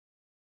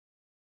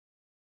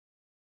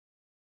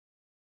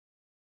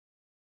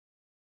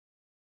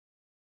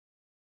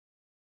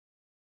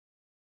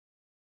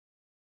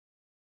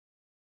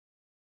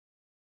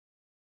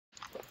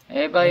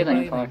Hey everybody,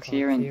 LandFox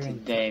here, and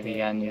today we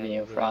got a new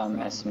video from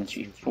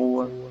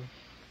SMG4,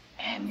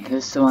 and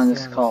this one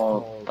is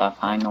called The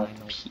Final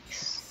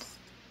Piece.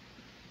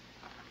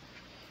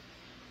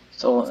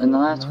 So in the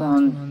last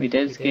one, we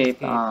did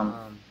escape, I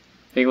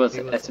think it was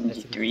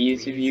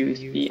SMG3's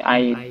USB.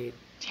 I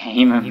can't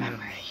even remember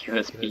the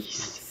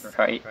USBs,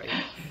 right?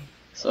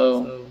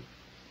 So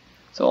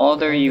all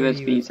their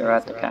USBs are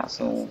at the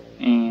castle,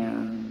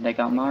 and they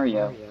got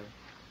Mario.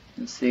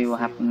 Let's see what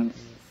happens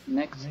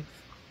next.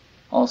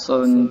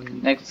 Also,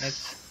 next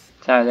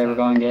Saturday we're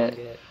going to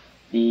get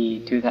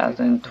the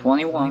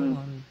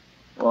 2021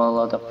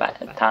 World of the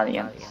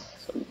Battalions.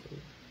 So,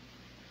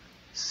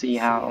 see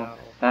how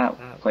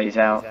that plays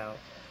out.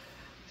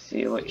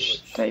 See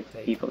which type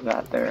of people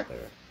got there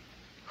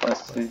for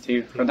us to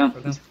do for them.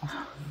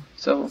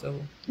 So,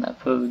 without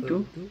further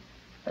ado,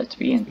 let's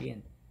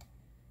begin.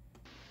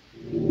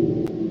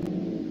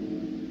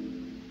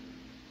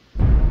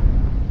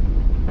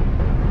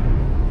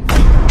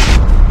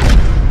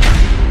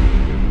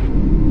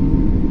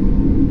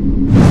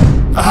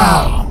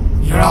 Oh,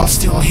 you're all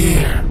still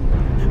here.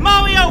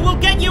 Mario, we'll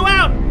get you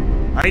out!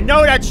 I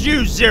know that's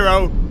you,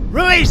 Zero.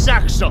 Release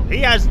Axel. He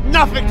has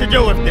nothing to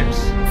do with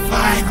this.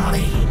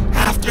 Finally,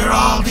 after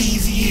all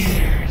these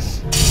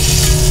years.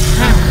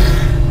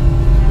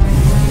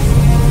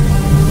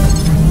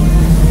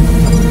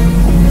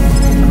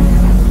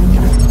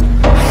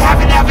 I have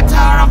an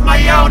avatar of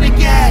my own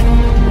again.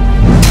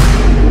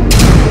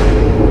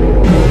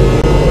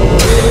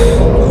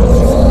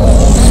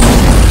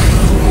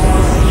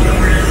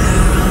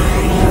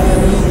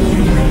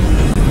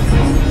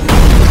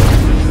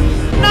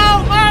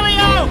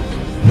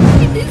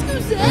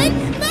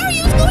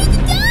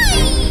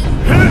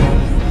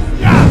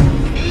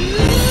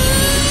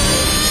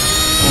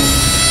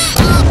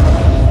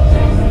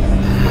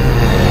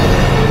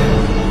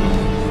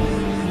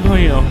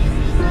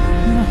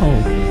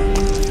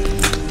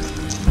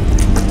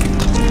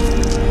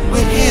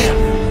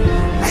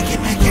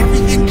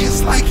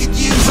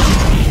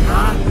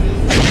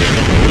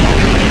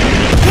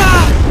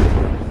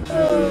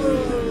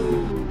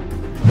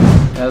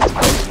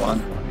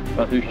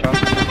 But who shot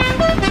him?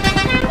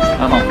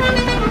 Oh.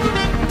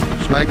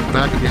 Smack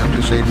back down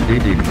to save the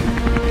DD.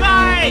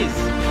 Guys!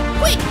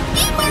 Quick!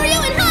 Get Mario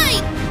and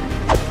hide!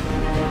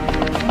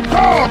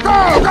 Go! Go!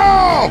 Go!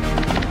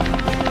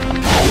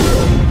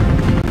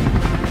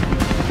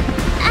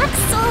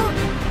 Axel!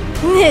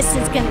 This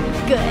is gonna be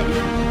good.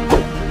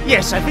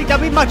 Yes, I think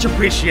that'll be much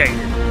appreciated.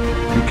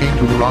 You came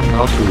to the wrong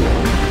house room.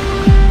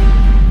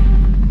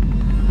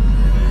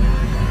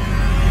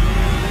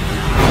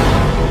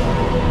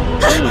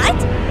 What?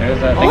 There's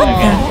that thing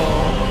again.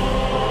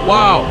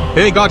 Wow,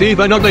 it got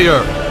even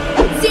uglier.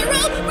 Zero,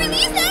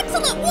 release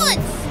Axel at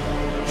once!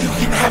 You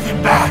can have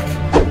him back.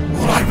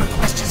 All I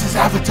request is his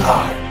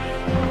avatar.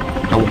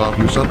 How about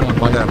you suck on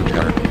my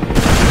avatar?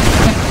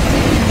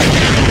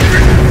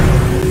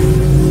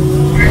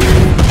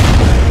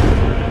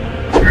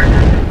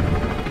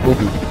 Will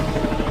do.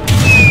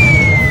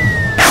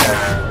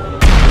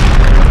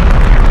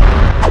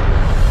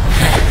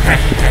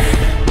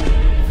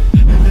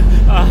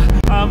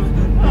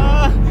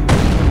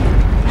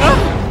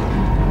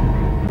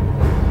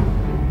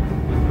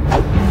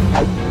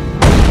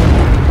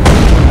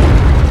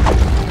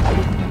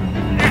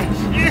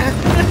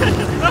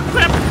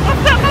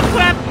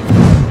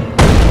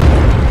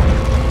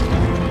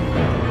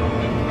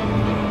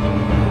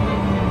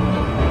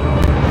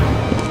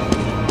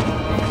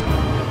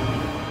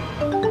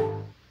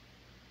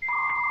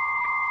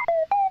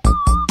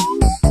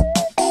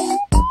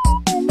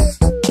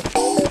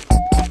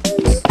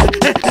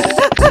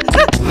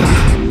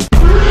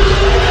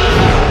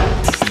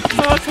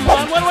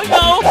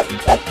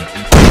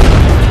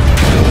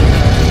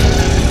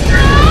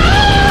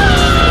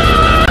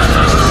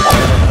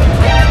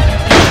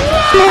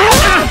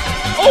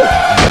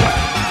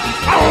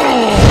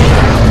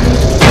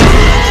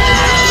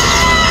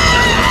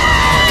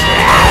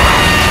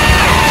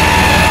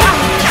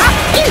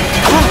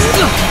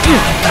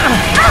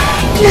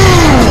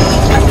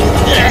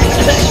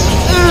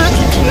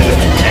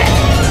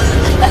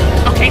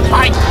 Okay,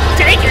 fine.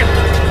 Take him!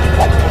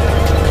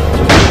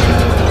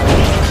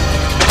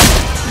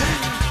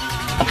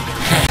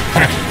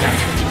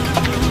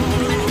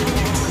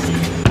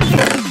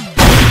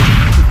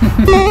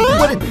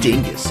 What a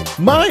dingus.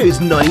 Mario's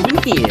not even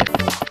here.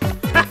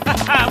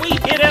 We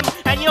hit him,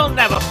 and you'll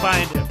never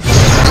find him.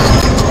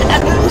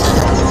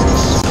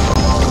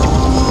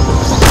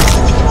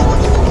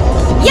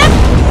 Yep!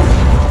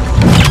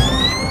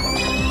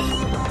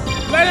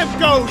 Let him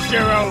go,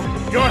 Zero.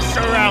 You're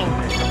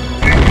surrounded.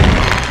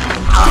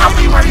 Tell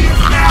me where he is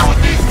now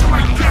with these two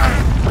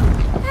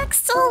again.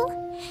 Axel,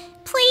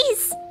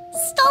 please,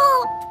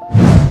 stop!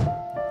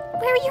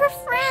 We're your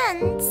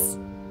friends.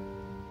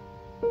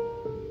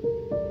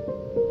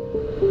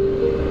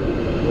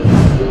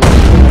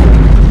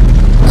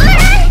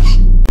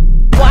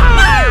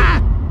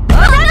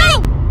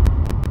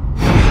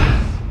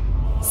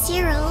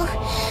 Zero,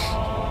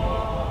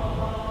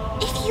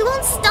 if you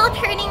won't stop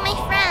hurting my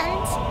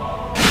friend,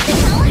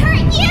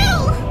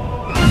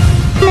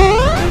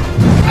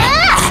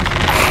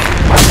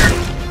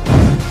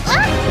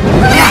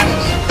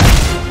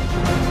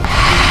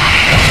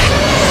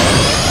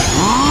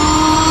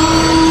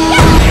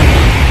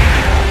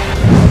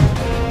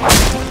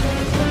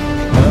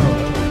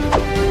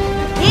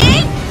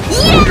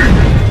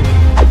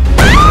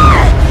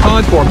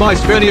 for my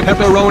spinny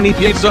pepperoni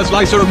pizza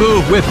slicer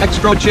move with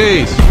extra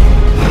cheese.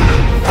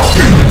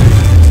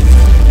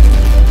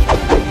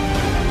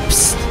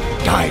 Psst,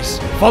 guys,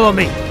 follow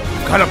me.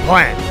 I've got a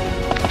plan.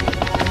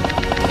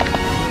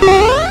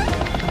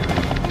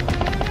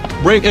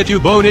 Bring it, you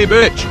bony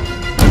bitch.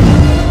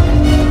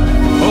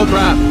 Oh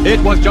crap, it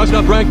was just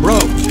a prank, bro.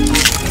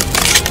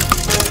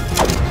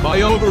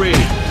 My ovary.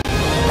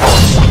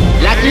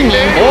 Lucky me.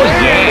 Oh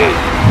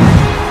yeah.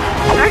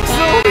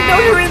 Axel, we know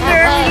you're in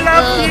there and we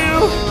love you.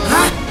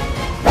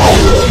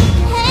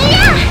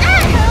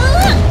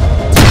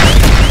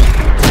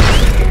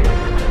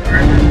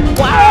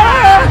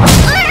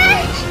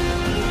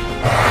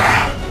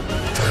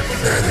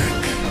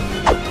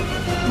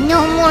 No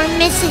more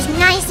Mrs.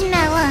 Nice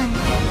Melon.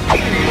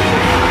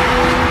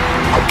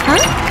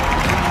 Huh?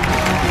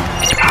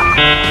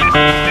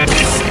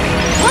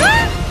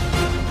 What?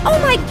 Oh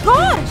my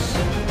gosh!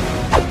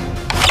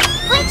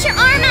 Put your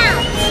arm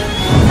out!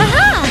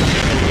 Aha!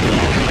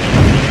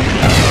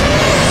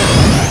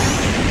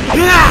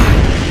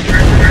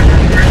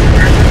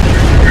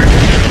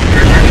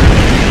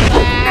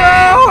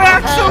 No,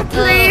 Axel,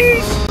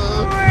 please!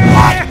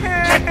 What?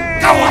 Let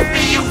go of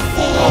me, you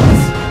fools!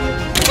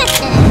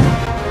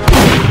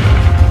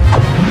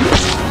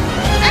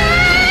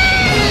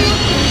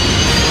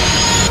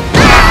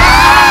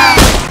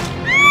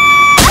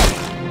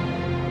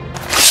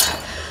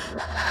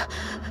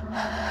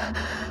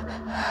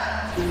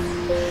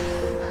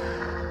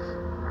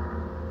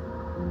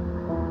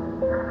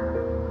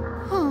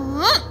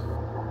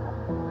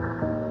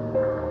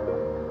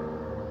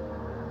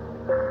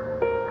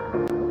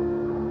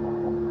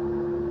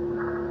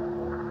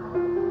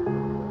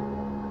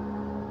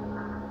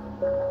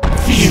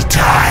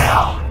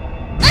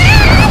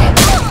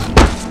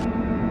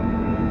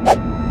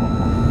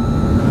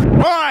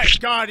 Alright,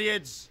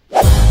 Guardians!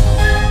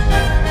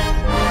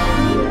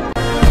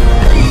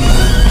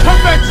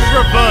 Commence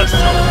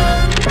reversal!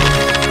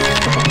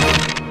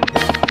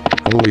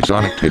 Holy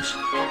Sonic tits.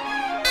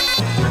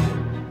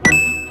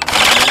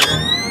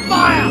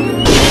 Fire!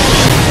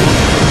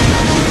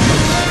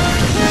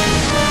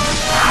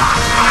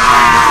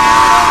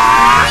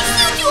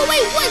 You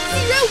away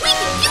 1-0, we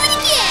can do it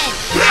again!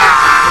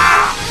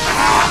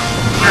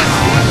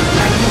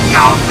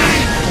 Help me!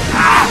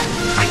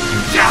 I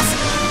just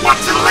want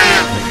to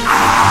live!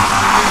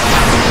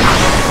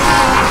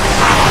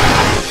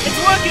 It's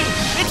working!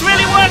 It's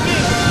really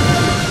working!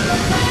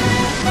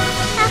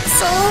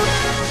 Axel,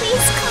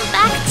 please come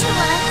back to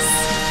us.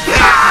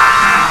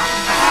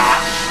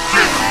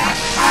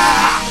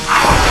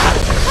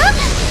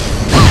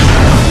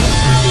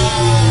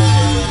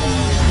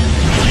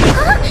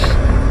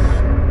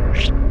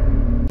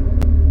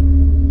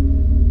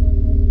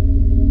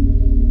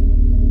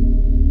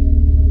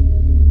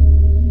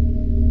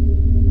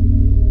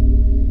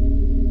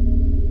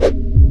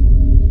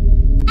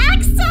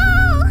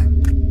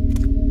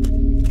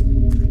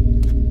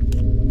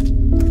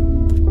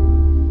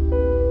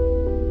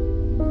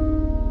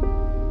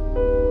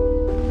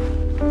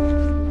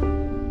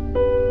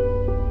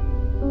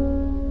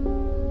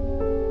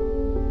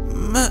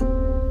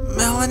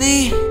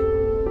 Melanie?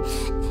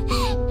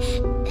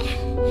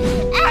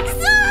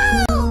 Axel!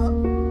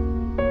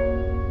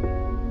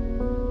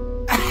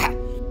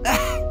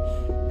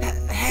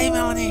 Hey,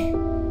 Melanie.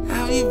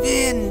 How have you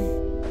been?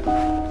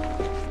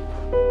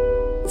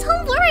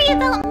 Don't worry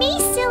about me,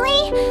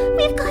 silly.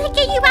 We've got to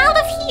get you out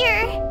of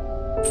here.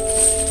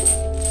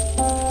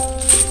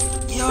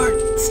 You're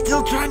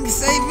still trying to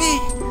save me?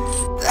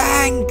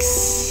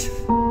 Thanks.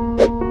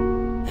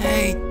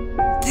 Hey,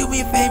 do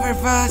me a favor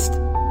first.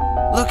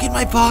 Look in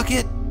my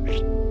pocket.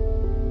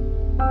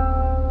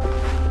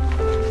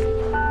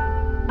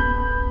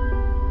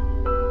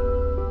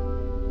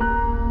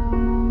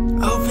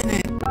 Open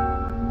it.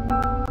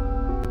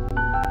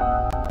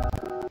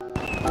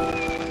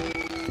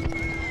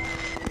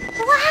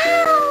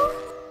 Wow!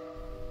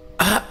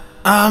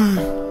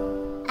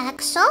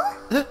 Axel?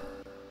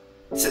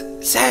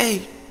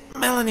 Say,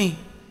 Melanie,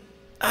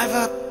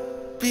 I've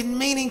been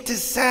meaning to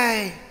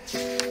say,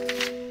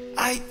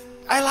 I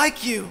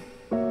like you.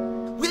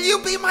 Will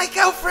you be my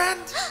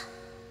girlfriend?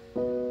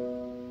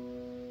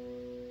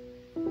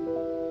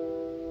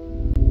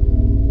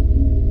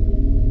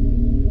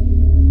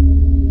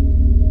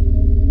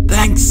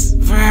 Thanks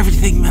for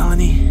everything,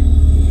 Melanie.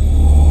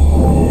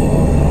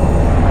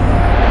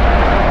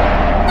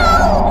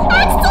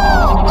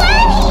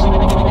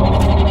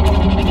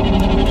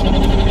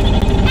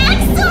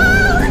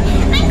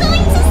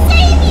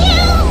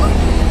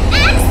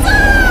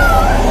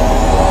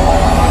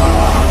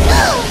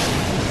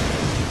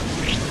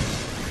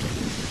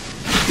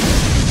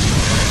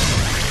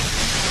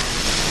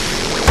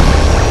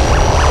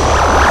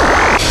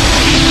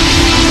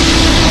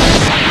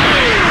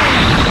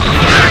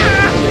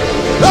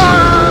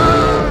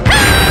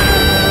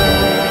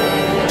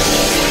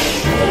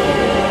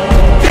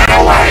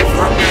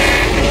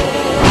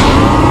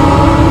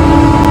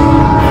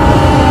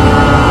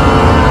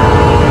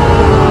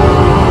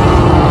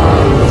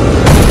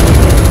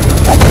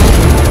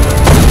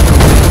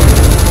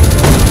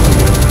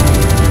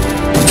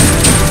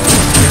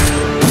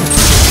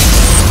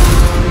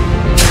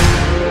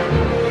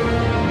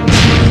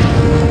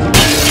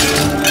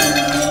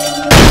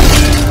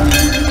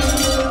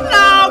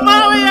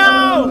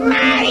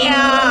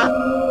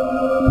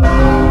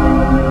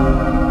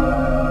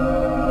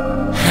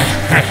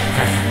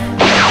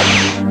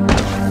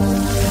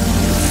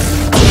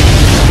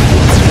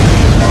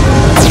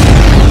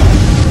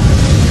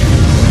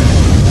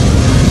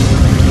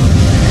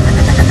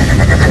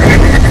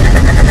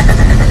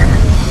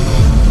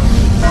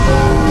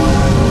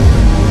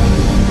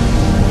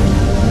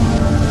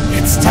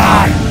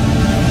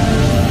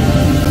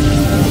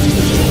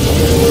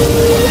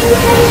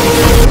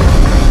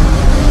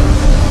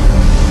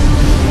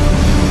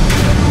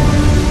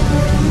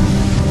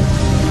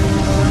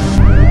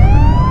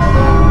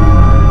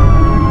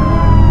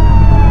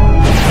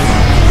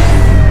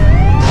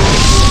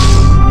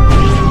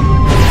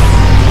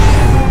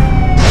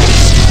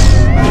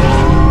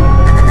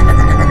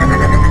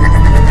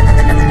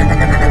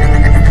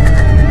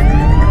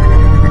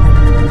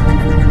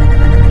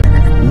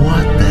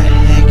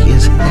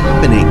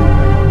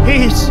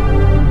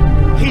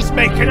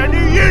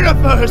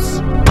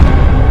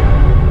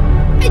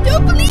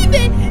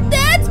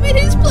 That's been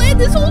his plan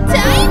this whole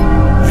time?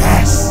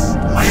 Yes,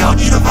 my own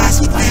universe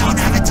with my own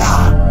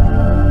avatar.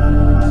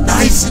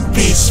 Nice and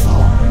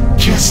peaceful,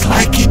 just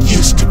like it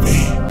used to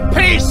be.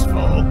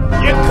 Peaceful?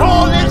 You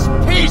call this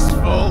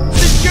peaceful?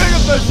 This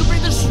universe will be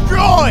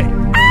destroyed!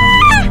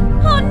 Ah!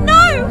 Oh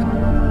no!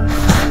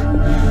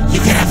 You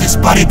can have this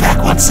body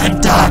back once I'm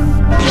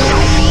done.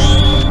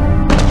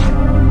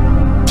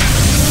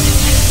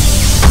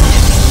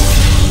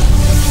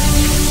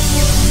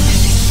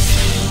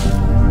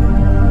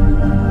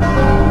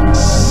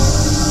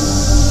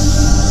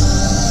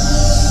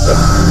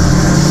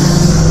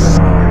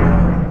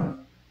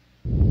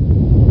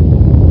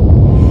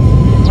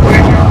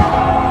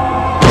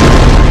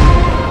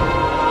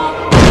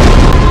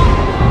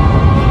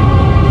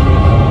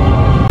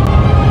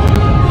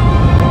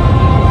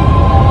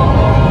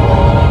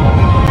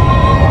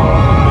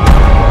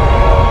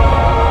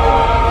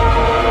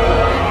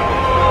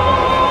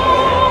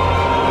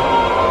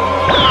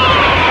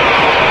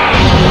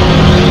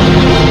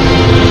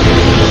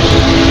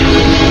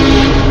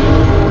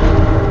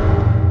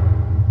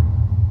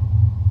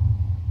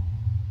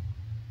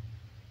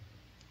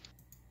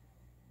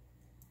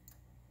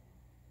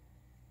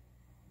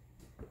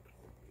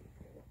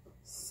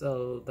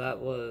 So that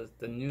was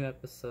the new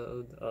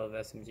episode of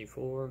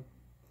SMG4,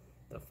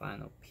 the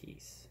final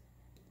piece.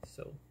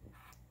 So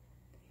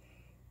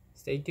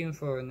stay tuned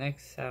for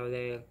next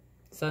Saturday,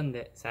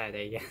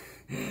 yeah,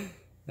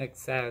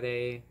 next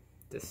Saturday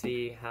to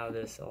see how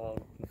this all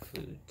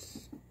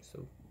concludes.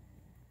 So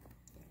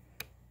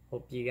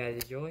hope you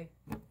guys enjoy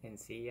and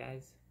see you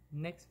guys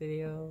next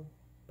video.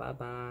 Bye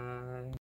bye.